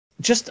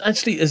just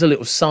actually as a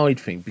little side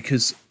thing,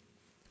 because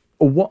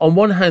on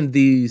one hand,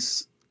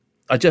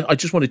 I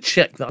just want to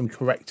check that I'm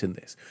correct in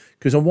this,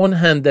 because on one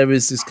hand there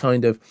is this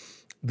kind of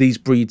these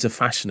breeds are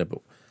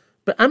fashionable,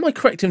 but am I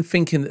correct in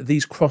thinking that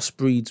these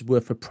crossbreeds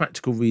were for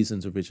practical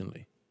reasons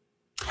originally?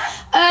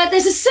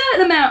 There's a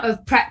certain amount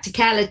of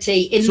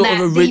practicality in sort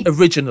that. Of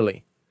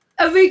originally.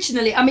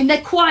 Originally, I mean,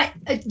 they're quite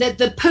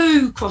the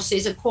poo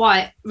crosses are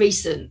quite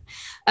recent,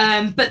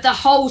 but the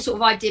whole sort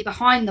of idea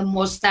behind them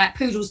was that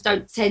poodles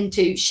don't tend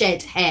to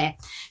shed hair,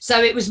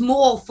 so it was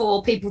more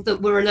for people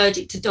that were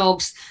allergic to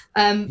dogs.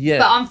 But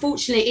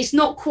unfortunately, it's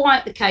not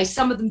quite the case.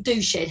 Some of them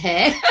do shed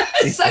hair,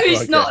 so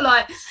it's not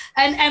like.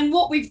 And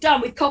what we've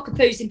done with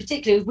cockapoos in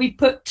particular is we've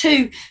put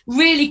two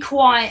really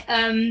quite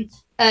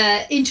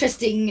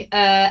interesting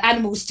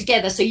animals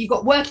together. So you've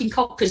got working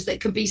cockers that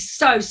can be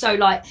so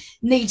like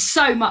need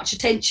so much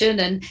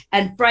attention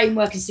and brain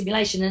work and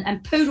stimulation,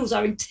 and poodles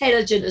are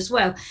intelligent as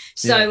well.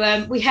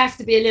 So we have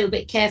to be a little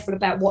bit careful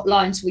about what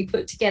lines we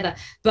put together.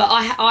 But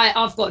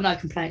I've got no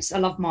complaints. I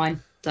love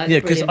mine. So yeah,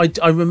 because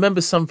I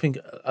remember something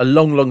a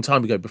long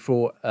time ago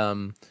before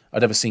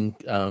I'd ever seen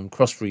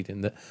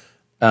crossbreeding that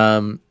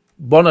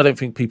one, I don't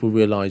think people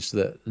realise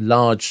that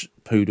large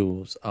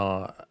poodles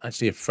are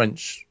actually a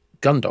French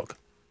gun dog.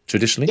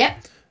 Traditionally,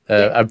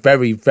 a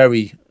very,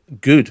 very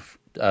good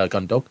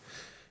gun dog,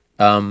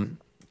 and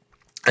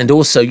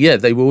also,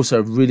 they were also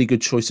a really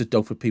good choice of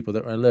dog for people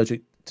that are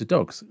allergic to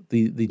dogs.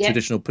 The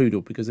traditional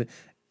poodle, because it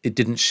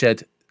didn't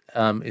shed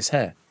its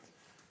hair.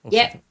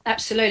 Yeah,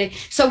 absolutely.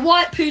 So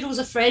white poodles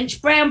are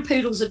French, brown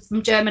poodles are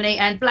from Germany,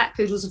 and black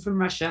poodles are from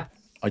Russia.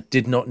 I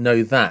did not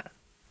know that.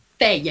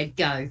 There you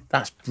go.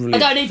 That's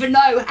brilliant. I don't even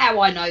know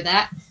how I know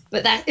that,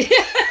 but that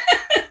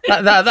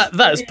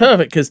that's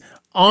perfect, because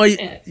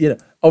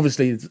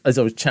obviously, as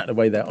I was chatting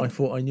away there, I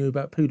thought I knew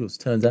about poodles.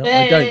 Turns out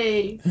I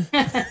don't.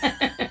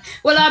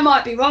 Well, I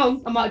might be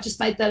wrong. I might have just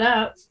made that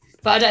up,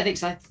 but I don't think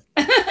so.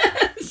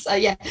 So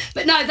yeah,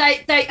 but no,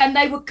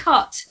 they were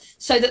cut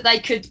so that they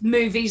could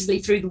move easily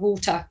through the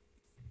water.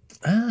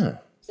 Ah.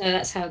 So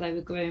that's how they were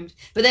groomed.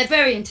 But they're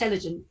very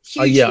intelligent.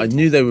 I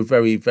knew they were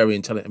very, very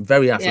intelligent and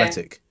very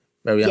athletic.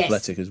 Very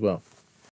athletic as well.